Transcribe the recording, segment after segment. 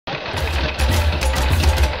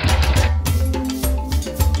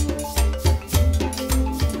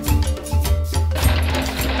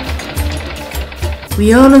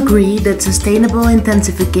We all agree that sustainable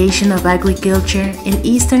intensification of agriculture in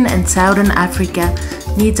Eastern and Southern Africa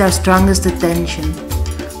needs our strongest attention.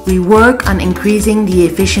 We work on increasing the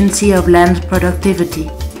efficiency of land productivity.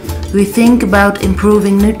 We think about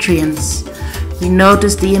improving nutrients. We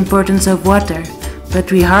notice the importance of water,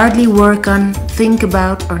 but we hardly work on, think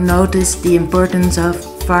about, or notice the importance of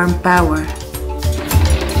farm power.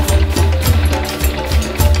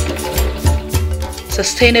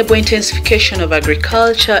 Sustainable intensification of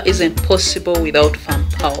agriculture isn't possible without farm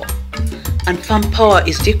power, and farm power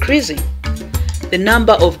is decreasing. The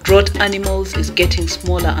number of drought animals is getting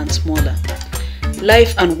smaller and smaller.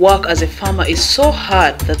 Life and work as a farmer is so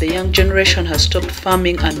hard that the young generation has stopped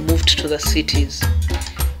farming and moved to the cities.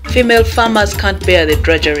 Female farmers can't bear the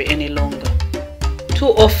drudgery any longer. Too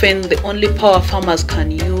often, the only power farmers can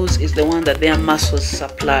use is the one that their muscles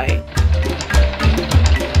supply.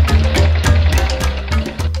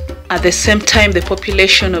 At the same time, the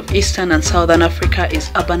population of Eastern and Southern Africa is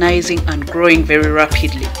urbanizing and growing very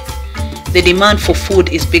rapidly. The demand for food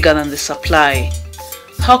is bigger than the supply.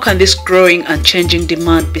 How can this growing and changing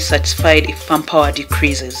demand be satisfied if farm power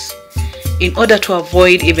decreases? In order to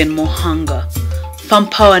avoid even more hunger, farm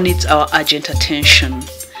power needs our urgent attention.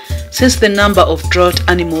 Since the number of drought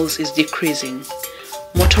animals is decreasing,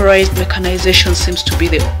 motorized mechanization seems to be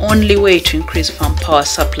the only way to increase farm power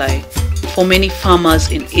supply for many farmers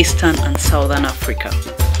in Eastern and Southern Africa.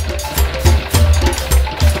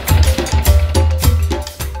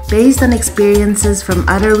 Based on experiences from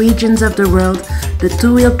other regions of the world, the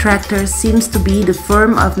two-wheel tractor seems to be the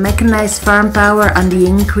form of mechanized farm power on the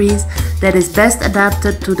increase that is best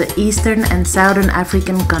adapted to the Eastern and Southern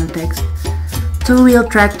African context. Two-wheel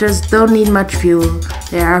tractors don't need much fuel.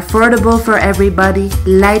 They are affordable for everybody,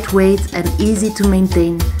 lightweight and easy to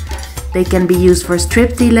maintain. They can be used for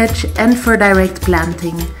strip tillage and for direct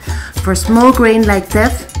planting. For small grain like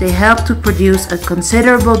teff, they help to produce a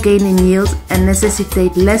considerable gain in yield and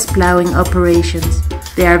necessitate less plowing operations.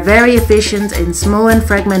 They are very efficient in small and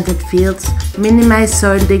fragmented fields, minimize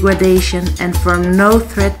soil degradation, and form no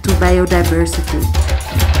threat to biodiversity.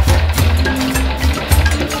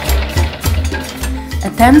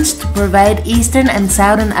 Attempts to provide Eastern and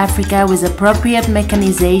Southern Africa with appropriate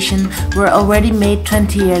mechanization were already made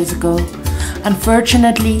 20 years ago.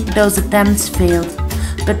 Unfortunately, those attempts failed.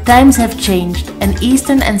 But times have changed, and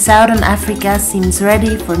Eastern and Southern Africa seems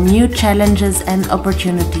ready for new challenges and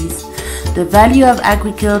opportunities. The value of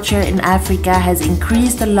agriculture in Africa has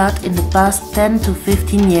increased a lot in the past 10 to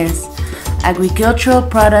 15 years. Agricultural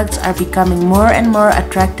products are becoming more and more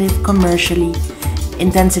attractive commercially.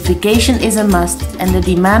 Intensification is a must, and the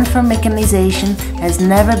demand for mechanization has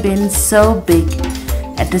never been so big.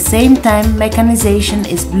 At the same time, mechanization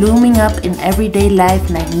is blooming up in everyday life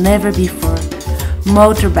like never before.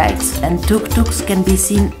 Motorbikes and tuk-tuks can be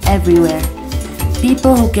seen everywhere.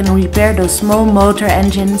 People who can repair those small motor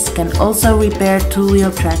engines can also repair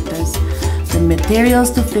two-wheel tractors. The materials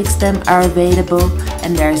to fix them are available,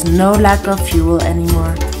 and there is no lack of fuel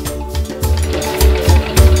anymore.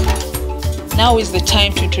 Now is the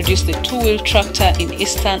time to introduce the two-wheel tractor in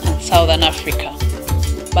Eastern and Southern Africa.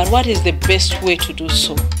 But what is the best way to do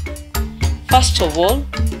so? First of all,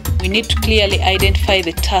 we need to clearly identify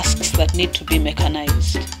the tasks that need to be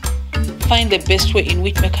mechanized. Find the best way in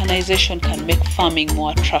which mechanization can make farming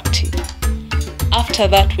more attractive. After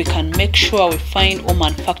that, we can make sure we find or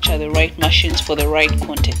manufacture the right machines for the right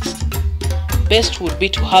context. Best would be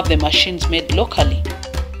to have the machines made locally.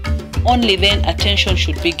 Only then attention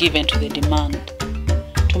should be given to the demand,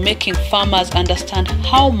 to making farmers understand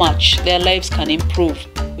how much their lives can improve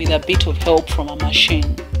with a bit of help from a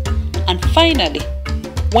machine. And finally,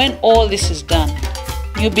 when all this is done,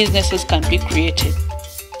 new businesses can be created,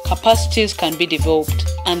 capacities can be developed,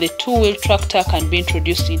 and the two-wheel tractor can be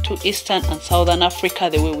introduced into Eastern and Southern Africa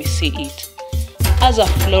the way we see it, as a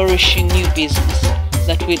flourishing new business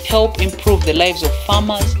that will help improve the lives of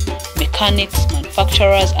farmers, mechanics,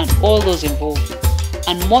 manufacturers, and all those involved,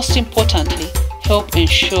 and most importantly, help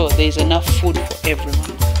ensure there is enough food for everyone.